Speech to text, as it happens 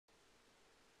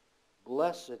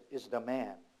blessed is the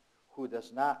man who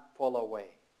does not fall away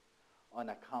on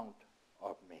account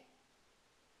of me.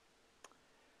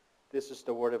 This is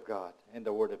the word of God and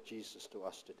the word of Jesus to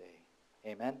us today.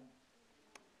 Amen.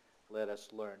 Let us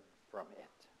learn from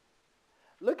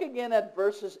it. Look again at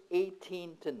verses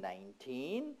 18 to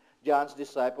 19. John's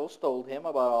disciples told him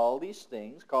about all these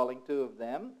things. Calling two of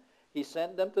them, he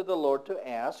sent them to the Lord to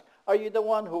ask, "Are you the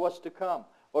one who was to come,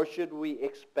 or should we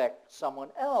expect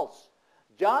someone else?"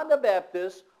 John the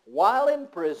Baptist, while in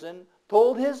prison,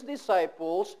 told his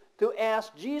disciples to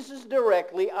ask Jesus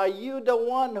directly, "Are you the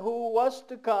one who was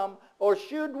to come, or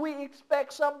should we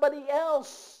expect somebody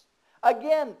else?"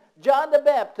 Again, John the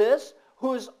Baptist,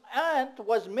 whose aunt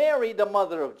was Mary, the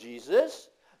mother of Jesus,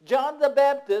 John the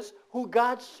Baptist, who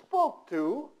God spoke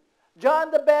to, John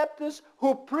the Baptist,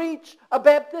 who preached a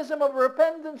baptism of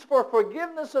repentance for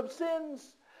forgiveness of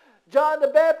sins, John the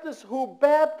Baptist, who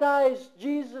baptized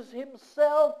Jesus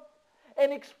himself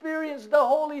and experienced the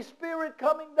Holy Spirit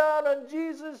coming down on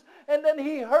Jesus, and then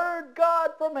he heard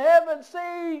God from heaven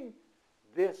saying,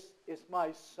 "This is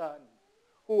my Son,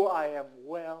 who I am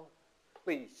well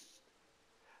pleased."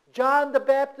 John the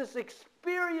Baptist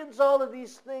experienced all of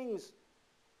these things,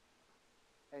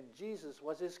 and Jesus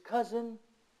was his cousin.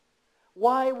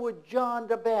 Why would John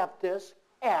the Baptist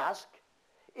ask,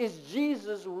 "Is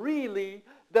Jesus really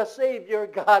the Savior,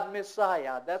 God,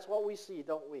 Messiah?" That's what we see,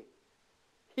 don't we?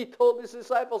 He told his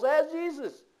disciples, "Ask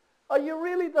Jesus, are you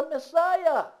really the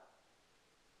Messiah?"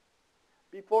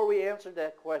 Before we answer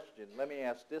that question, let me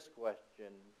ask this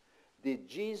question. Did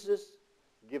Jesus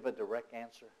give a direct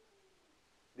answer?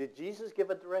 Did Jesus give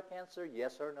a direct answer,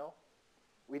 yes or no?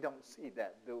 We don't see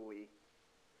that, do we?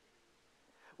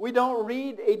 We don't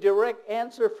read a direct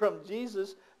answer from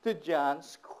Jesus to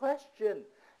John's question.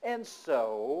 And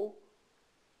so,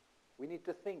 we need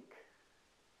to think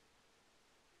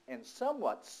and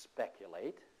somewhat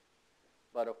speculate,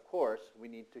 but of course, we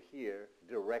need to hear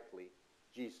directly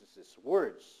Jesus'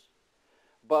 words.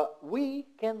 But we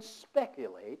can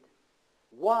speculate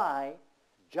why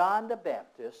John the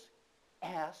Baptist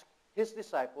asked his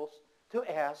disciples to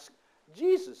ask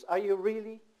Jesus, "Are you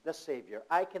really the Savior?"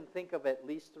 I can think of at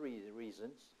least 3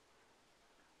 reasons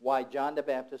why John the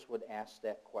Baptist would ask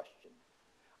that question.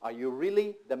 Are you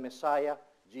really the Messiah,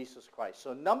 Jesus Christ?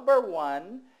 So number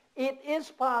 1, it is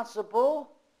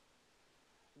possible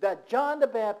that John the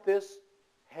Baptist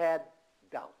had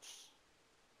doubts.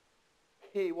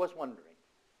 He was wondering,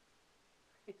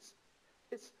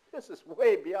 this is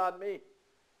way beyond me.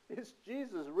 Is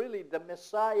Jesus really the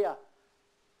Messiah?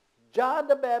 John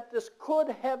the Baptist could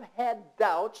have had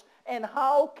doubts, and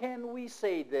how can we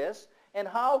say this? And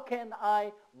how can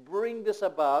I bring this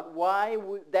about? Why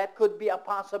that could be a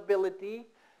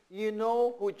possibility? You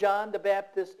know who John the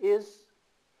Baptist is?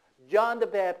 John the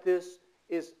Baptist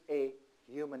is a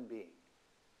human being,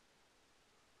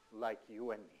 like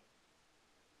you and me.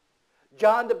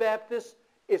 John the Baptist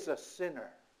is a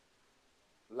sinner,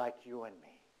 like you and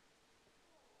me.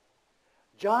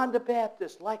 John the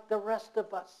Baptist, like the rest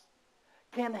of us,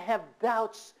 can have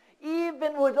doubts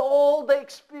even with all the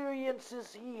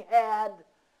experiences he had.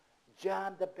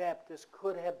 John the Baptist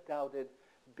could have doubted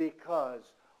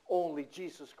because only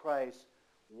Jesus Christ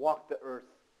walked the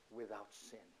earth without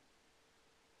sin.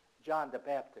 John the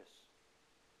Baptist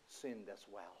sinned as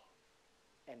well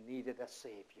and needed a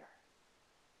Savior.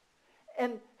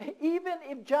 And even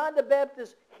if John the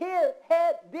Baptist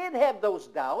did have those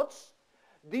doubts,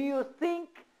 do you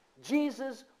think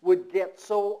Jesus would get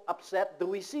so upset? Do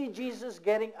we see Jesus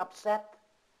getting upset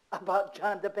about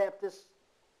John the Baptist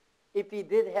if he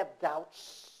did have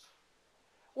doubts?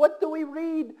 What do we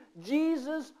read?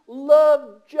 Jesus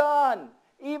loved John.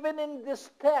 Even in this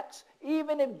text,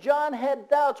 even if John had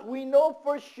doubts, we know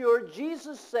for sure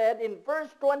Jesus said in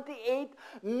verse 28,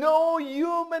 no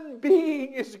human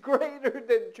being is greater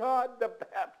than John the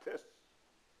Baptist.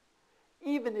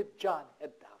 Even if John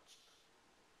had doubts.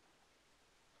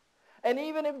 And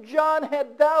even if John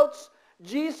had doubts,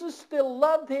 Jesus still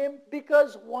loved him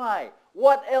because why?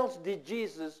 What else did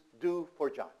Jesus do for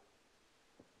John?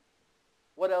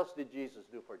 What else did Jesus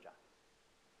do for John?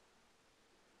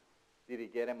 Did he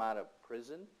get him out of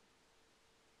prison?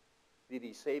 Did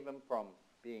he save him from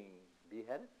being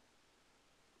beheaded?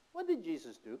 What did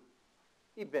Jesus do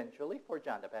eventually for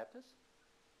John the Baptist?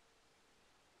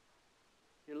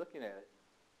 You're looking at it.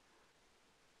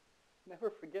 Never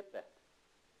forget that.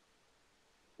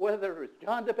 Whether it's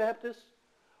John the Baptist,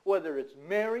 whether it's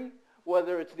Mary,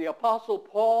 whether it's the Apostle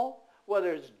Paul,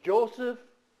 whether it's Joseph,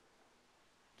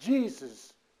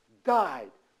 Jesus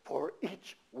died for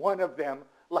each one of them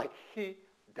like he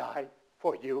died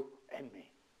for you and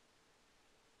me.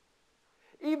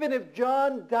 Even if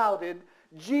John doubted,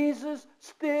 Jesus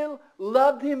still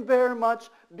loved him very much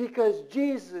because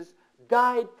Jesus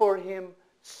died for him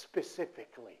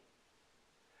specifically.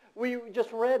 We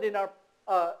just read in our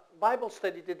Bible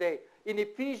study today in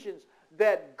Ephesians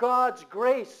that God's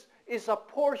grace is a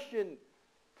portion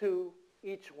to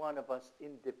each one of us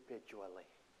individually.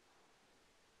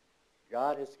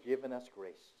 God has given us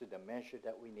grace to the measure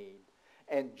that we need.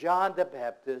 And John the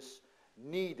Baptist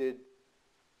needed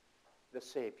the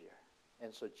Savior.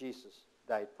 And so Jesus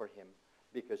died for him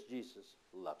because Jesus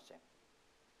loves him.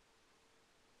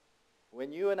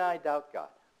 When you and I doubt God,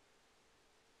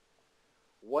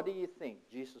 what do you think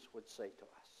Jesus would say to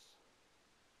us?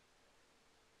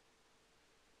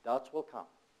 Doubts will come.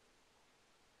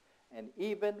 And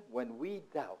even when we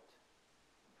doubt,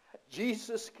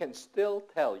 Jesus can still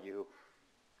tell you,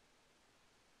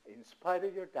 in spite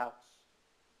of your doubts,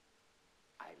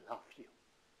 I love you.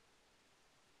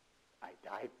 I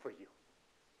died for you.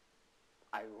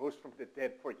 I rose from the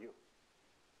dead for you.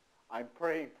 I'm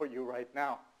praying for you right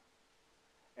now.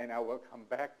 And I will come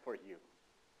back for you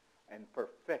and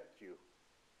perfect you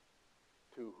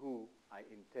to who I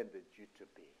intended you to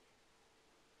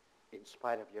be, in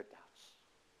spite of your doubts.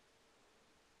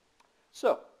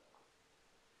 So,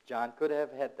 John could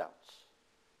have had doubts,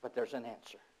 but there's an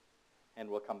answer. And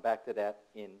we'll come back to that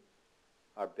in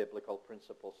our biblical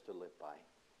principles to live by.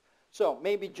 So,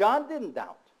 maybe John didn't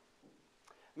doubt.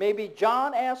 Maybe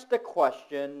John asked the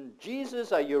question,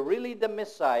 Jesus, are you really the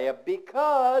Messiah?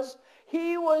 Because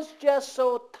he was just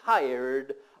so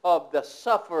tired of the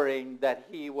suffering that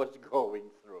he was going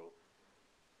through.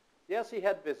 Yes, he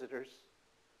had visitors,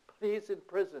 but he's in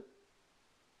prison,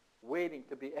 waiting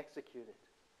to be executed.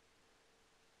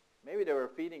 Maybe they were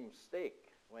feeding him steak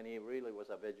when he really was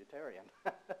a vegetarian.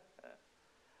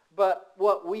 But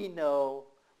what we know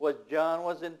was John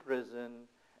was in prison,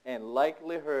 and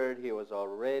likely heard he was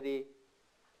already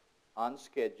on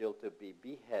schedule to be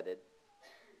beheaded.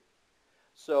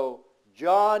 So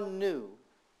John knew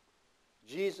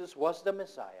Jesus was the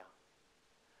Messiah,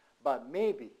 but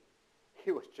maybe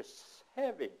he was just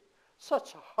having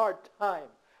such a hard time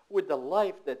with the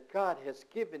life that God has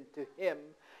given to him.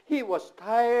 He was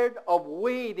tired of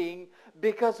waiting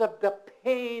because of the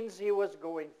pains he was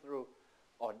going through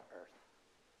on earth.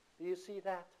 Do you see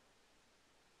that?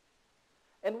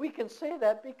 And we can say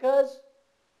that because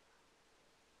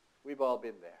we've all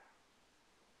been there.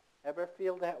 Ever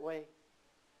feel that way?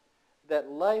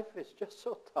 That life is just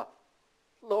so tough.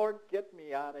 Lord, get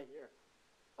me out of here.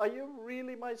 Are you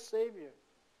really my Savior?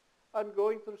 I'm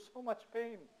going through so much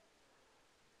pain.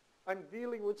 I'm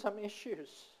dealing with some issues.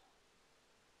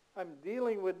 I'm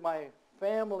dealing with my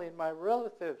family and my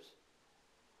relatives.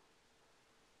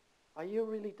 Are you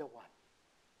really the one?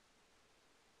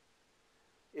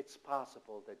 It's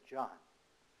possible that John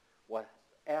was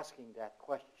asking that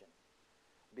question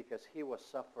because he was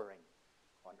suffering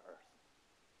on earth.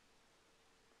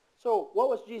 So what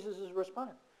was Jesus'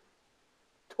 response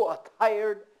to a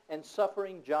tired and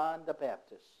suffering John the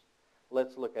Baptist?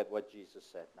 Let's look at what Jesus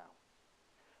said now.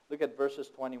 Look at verses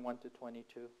 21 to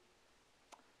 22.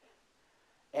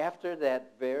 At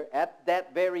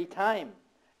that very time,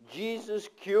 Jesus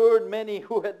cured many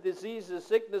who had diseases,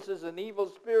 sicknesses, and evil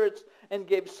spirits, and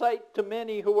gave sight to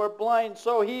many who were blind.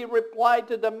 So he replied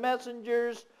to the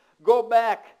messengers, go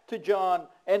back to John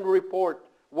and report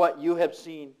what you have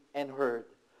seen and heard.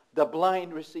 The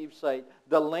blind receive sight,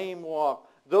 the lame walk,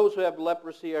 those who have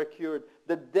leprosy are cured,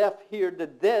 the deaf hear, the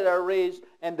dead are raised,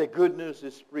 and the good news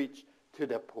is preached to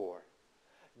the poor.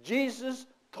 Jesus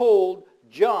told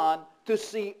John to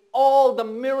see all the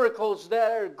miracles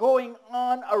that are going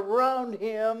on around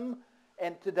him,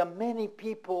 and to the many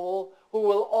people who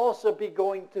will also be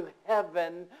going to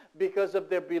heaven because of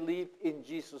their belief in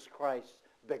Jesus Christ.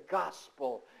 The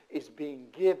gospel is being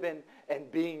given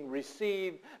and being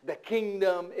received. The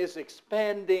kingdom is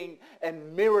expanding,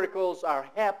 and miracles are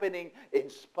happening in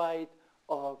spite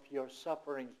of your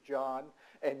sufferings, John,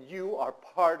 and you are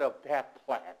part of that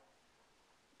plan.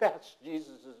 That's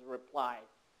Jesus' reply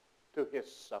to his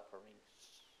sufferings.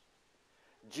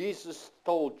 Jesus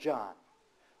told John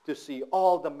to see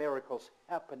all the miracles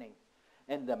happening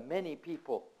and the many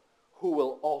people who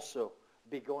will also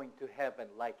be going to heaven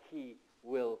like he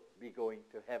will be going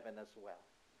to heaven as well.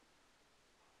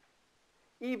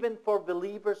 Even for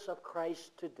believers of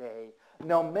Christ today,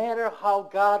 no matter how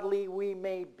godly we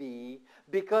may be,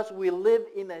 because we live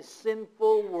in a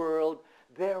sinful world,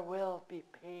 there will be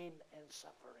pain and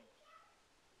suffering.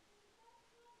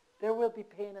 There will be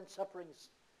pain and sufferings.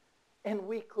 And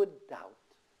we could doubt.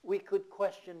 We could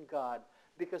question God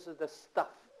because of the stuff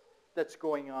that's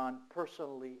going on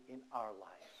personally in our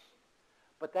lives.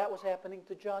 But that was happening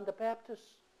to John the Baptist.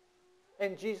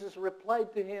 And Jesus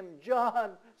replied to him,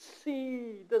 John,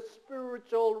 see the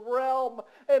spiritual realm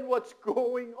and what's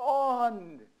going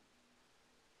on.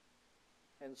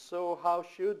 And so how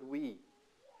should we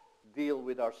deal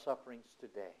with our sufferings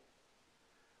today,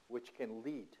 which can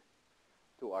lead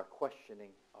to our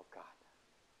questioning of God?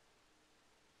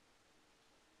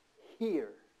 Hear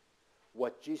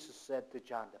what Jesus said to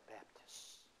John the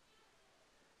Baptist.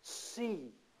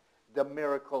 See the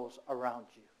miracles around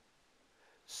you.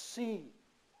 See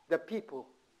the people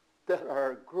that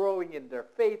are growing in their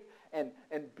faith and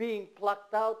being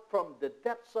plucked out from the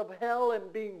depths of hell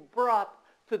and being brought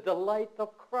to the light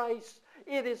of Christ.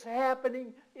 It is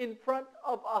happening in front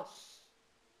of us.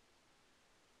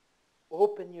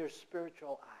 Open your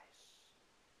spiritual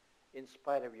eyes in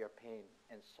spite of your pain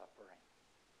and suffering.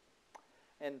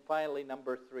 And finally,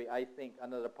 number 3, I think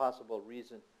another possible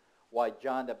reason why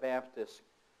John the Baptist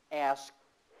asked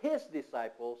his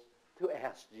disciples to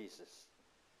ask Jesus.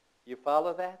 You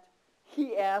follow that?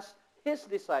 He asked his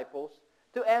disciples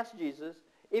to ask Jesus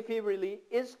if he really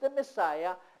is the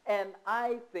Messiah, and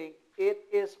I think it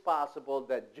is possible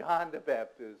that John the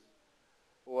Baptist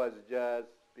was just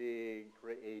being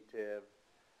creative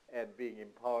and being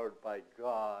empowered by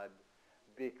God,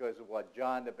 because what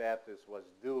John the Baptist was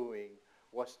doing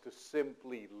was to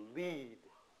simply lead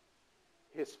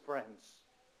his friends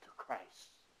to Christ.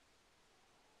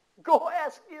 Go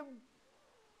ask him.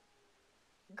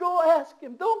 Go ask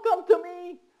him. Don't come to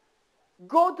me.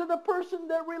 Go to the person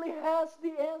that really has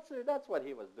the answer. That's what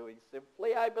he was doing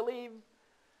simply, I believe.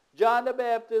 John the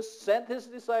Baptist sent his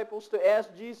disciples to ask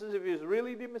Jesus if he was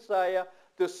really the Messiah,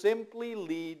 to simply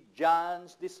lead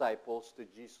John's disciples to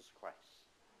Jesus Christ.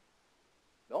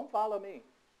 Don't follow me.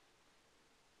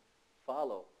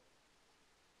 Follow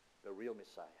the real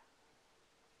Messiah.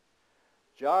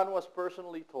 John was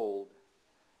personally told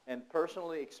and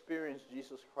personally experienced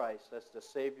Jesus Christ as the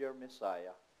Savior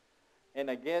Messiah. And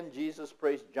again, Jesus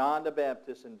praised John the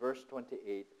Baptist in verse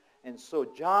 28. And so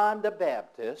John the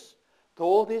Baptist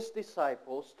told his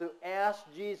disciples to ask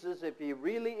Jesus if he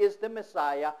really is the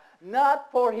Messiah,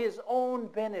 not for his own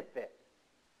benefit,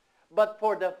 but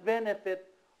for the benefit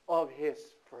of his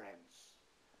friends.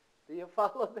 Do you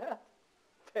follow that?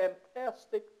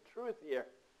 Fantastic truth here.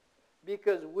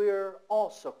 Because we're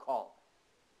also called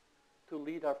to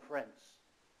lead our friends,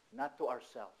 not to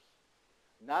ourselves,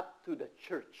 not to the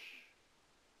church,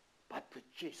 but to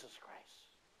Jesus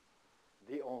Christ,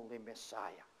 the only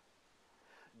Messiah.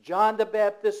 John the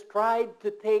Baptist tried to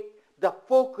take the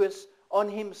focus on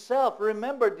himself.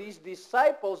 Remember, these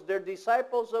disciples, they're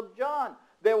disciples of John.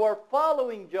 They were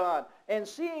following John and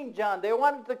seeing John. They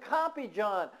wanted to copy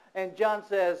John. And John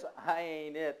says, I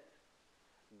ain't it.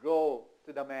 Go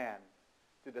to the man,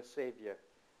 to the Savior,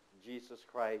 Jesus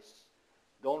Christ.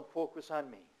 Don't focus on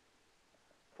me.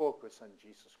 Focus on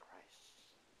Jesus Christ.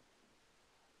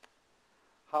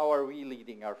 How are we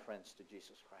leading our friends to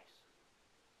Jesus Christ?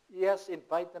 Yes,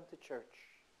 invite them to church.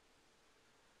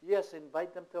 Yes,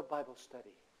 invite them to a Bible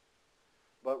study.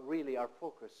 But really, our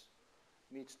focus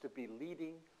needs to be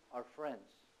leading our friends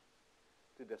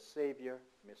to the Savior,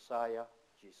 Messiah,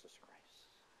 Jesus Christ.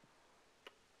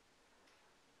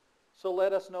 So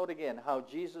let us note again how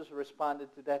Jesus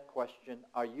responded to that question,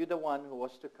 are you the one who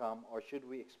was to come, or should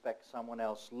we expect someone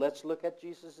else? Let's look at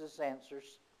Jesus'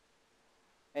 answers.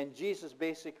 And Jesus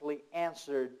basically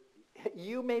answered,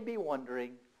 you may be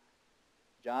wondering,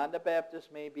 John the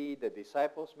Baptist may be, the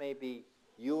disciples may be,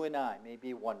 you and I may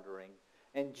be wondering.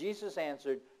 And Jesus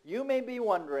answered, you may be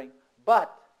wondering,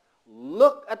 but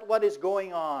look at what is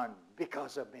going on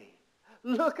because of me.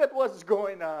 Look at what's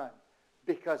going on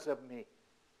because of me.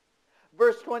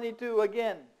 Verse 22,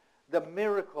 again, the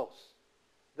miracles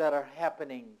that are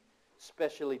happening,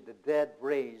 especially the dead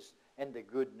raised and the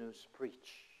good news preached.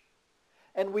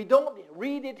 And we don't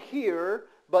read it here,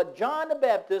 but John the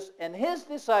Baptist and his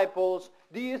disciples,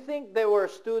 do you think they were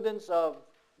students of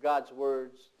God's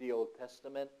words, the Old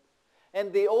Testament?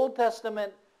 And the Old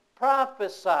Testament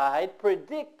prophesied,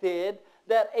 predicted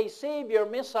that a Savior,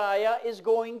 Messiah, is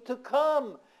going to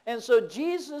come. And so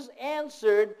Jesus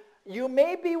answered, you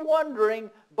may be wondering,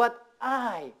 but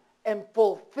I am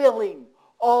fulfilling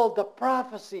all the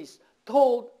prophecies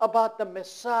told about the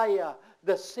Messiah,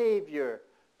 the Savior,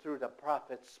 through the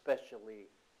prophets, especially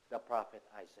the prophet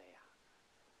Isaiah.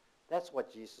 That's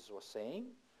what Jesus was saying.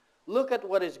 Look at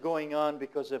what is going on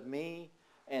because of me,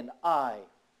 and I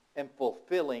am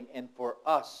fulfilling, and for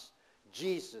us,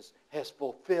 Jesus has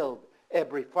fulfilled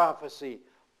every prophecy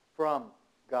from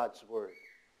God's Word,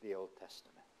 the Old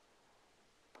Testament.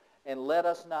 And let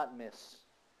us not miss,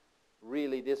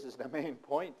 really this is the main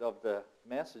point of the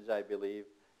message, I believe,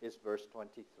 is verse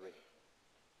 23.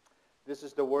 This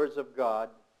is the words of God.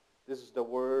 This is the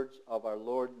words of our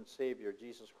Lord and Savior,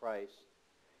 Jesus Christ.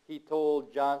 He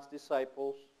told John's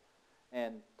disciples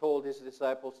and told his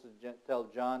disciples to tell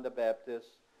John the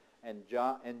Baptist. And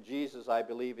Jesus, I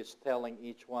believe, is telling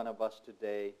each one of us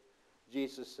today.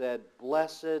 Jesus said,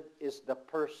 "Blessed is the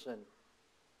person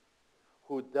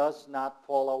who does not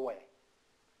fall away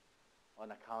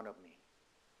on account of me."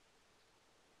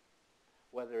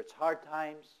 Whether it's hard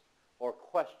times or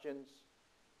questions,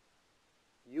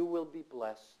 you will be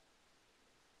blessed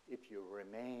if you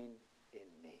remain in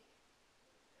me.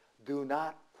 Do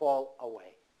not fall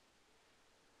away.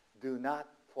 Do not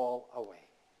fall away.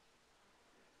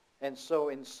 And so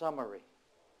in summary,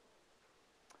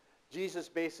 Jesus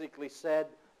basically said,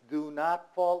 do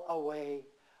not fall away,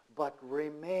 but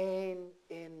remain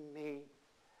in me,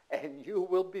 and you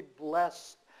will be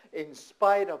blessed in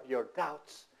spite of your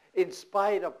doubts, in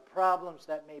spite of problems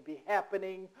that may be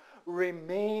happening.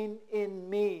 Remain in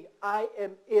me. I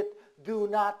am it. Do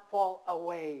not fall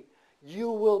away. You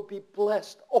will be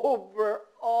blessed over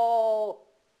all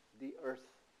the earth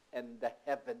and the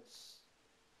heavens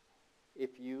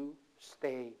if you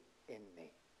stay in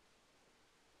me.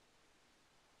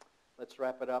 Let's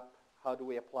wrap it up. How do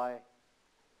we apply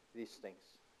these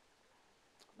things?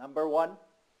 Number one,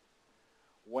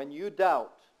 when you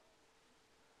doubt,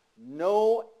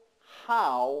 know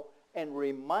how and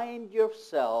remind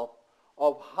yourself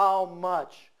of how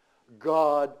much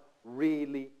God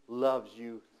really loves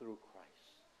you through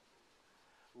Christ.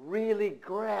 Really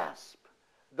grasp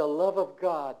the love of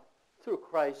God through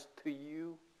Christ to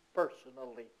you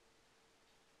personally.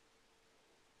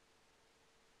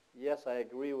 Yes, I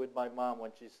agree with my mom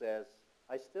when she says,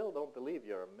 I still don't believe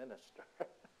you're a minister.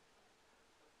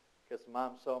 Because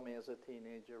Mom saw me as a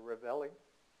teenager rebelling.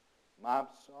 Mom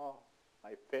saw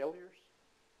my failures.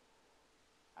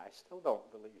 I still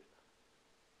don't believe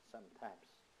sometimes.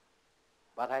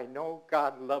 But I know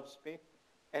God loves me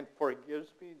and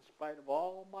forgives me in spite of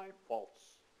all my faults.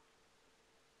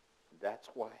 That's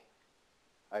why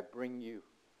I bring you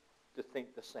to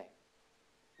think the same.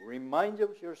 Remind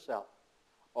yourself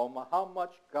of how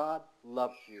much God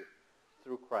loves you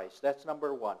through Christ. That's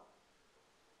number one.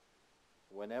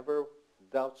 Whenever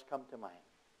doubts come to mind.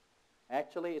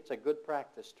 Actually, it's a good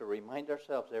practice to remind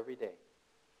ourselves every day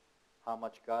how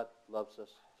much God loves us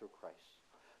through Christ.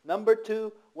 Number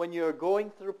two, when you're going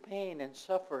through pain and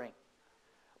suffering,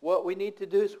 what we need to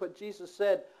do is what Jesus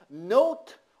said.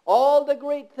 Note all the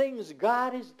great things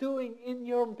God is doing in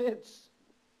your midst.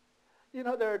 You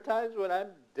know, there are times when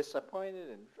I'm disappointed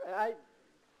and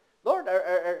Lord,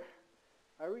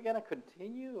 are we going to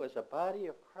continue as a body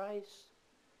of Christ?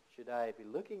 Should I be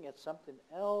looking at something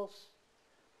else?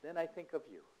 Then I think of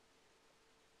you.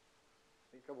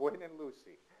 Think of Wayne and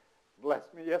Lucy.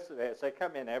 Blessed me yesterday as I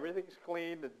come in. Everything's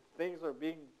clean. And things are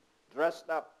being dressed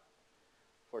up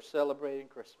for celebrating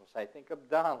Christmas. I think of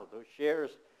Donald, who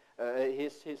shares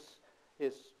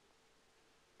his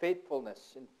faithfulness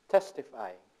in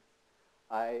testifying.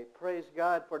 I praise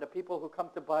God for the people who come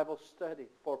to Bible study,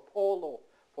 for Polo,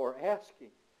 for asking,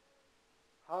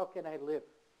 how can I live?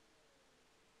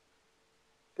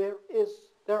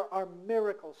 There are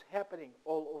miracles happening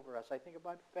all over us. I think of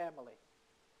my family.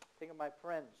 I think of my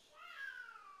friends.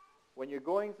 When you're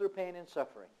going through pain and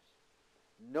sufferings,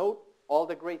 note all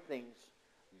the great things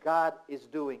God is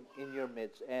doing in your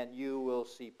midst, and you will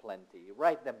see plenty.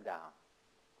 Write them down.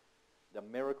 The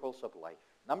miracles of life.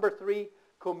 Number three,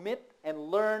 commit and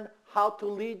learn how to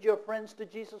lead your friends to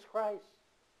Jesus Christ.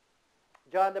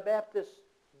 John the Baptist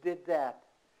did that.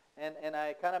 And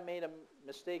I kind of made a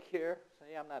mistake here.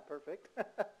 See, I'm not perfect.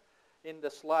 In the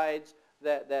slides,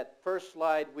 that first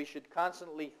slide, we should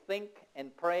constantly think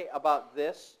and pray about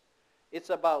this. It's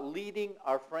about leading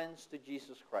our friends to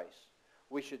Jesus Christ.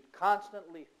 We should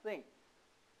constantly think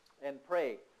and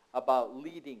pray about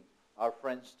leading our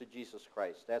friends to Jesus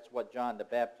Christ. That's what John the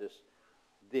Baptist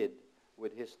did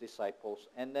with his disciples.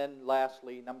 And then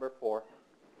lastly, number four,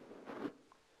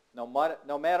 no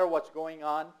matter what's going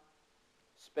on,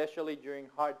 especially during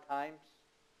hard times,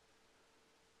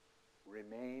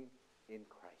 remain in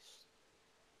Christ.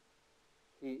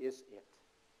 He is it.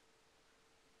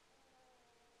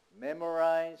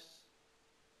 Memorize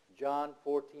John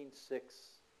 14:6.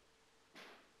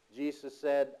 Jesus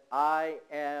said, I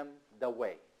am the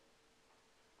way.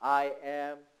 I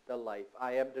am the life.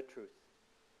 I am the truth.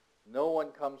 No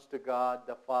one comes to God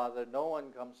the Father. No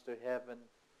one comes to heaven.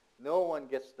 No one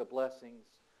gets the blessings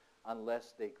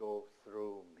unless they go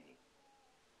through me.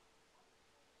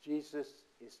 Jesus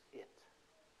is it.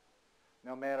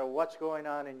 No matter what's going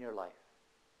on in your life,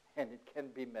 and it can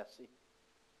be messy,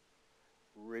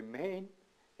 remain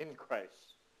in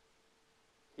Christ,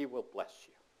 He will bless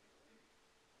you.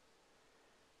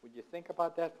 Would you think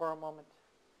about that for a moment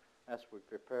as we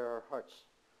prepare our hearts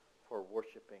for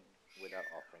worshiping with our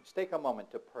offerings? Take a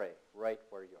moment to pray right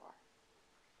where you are.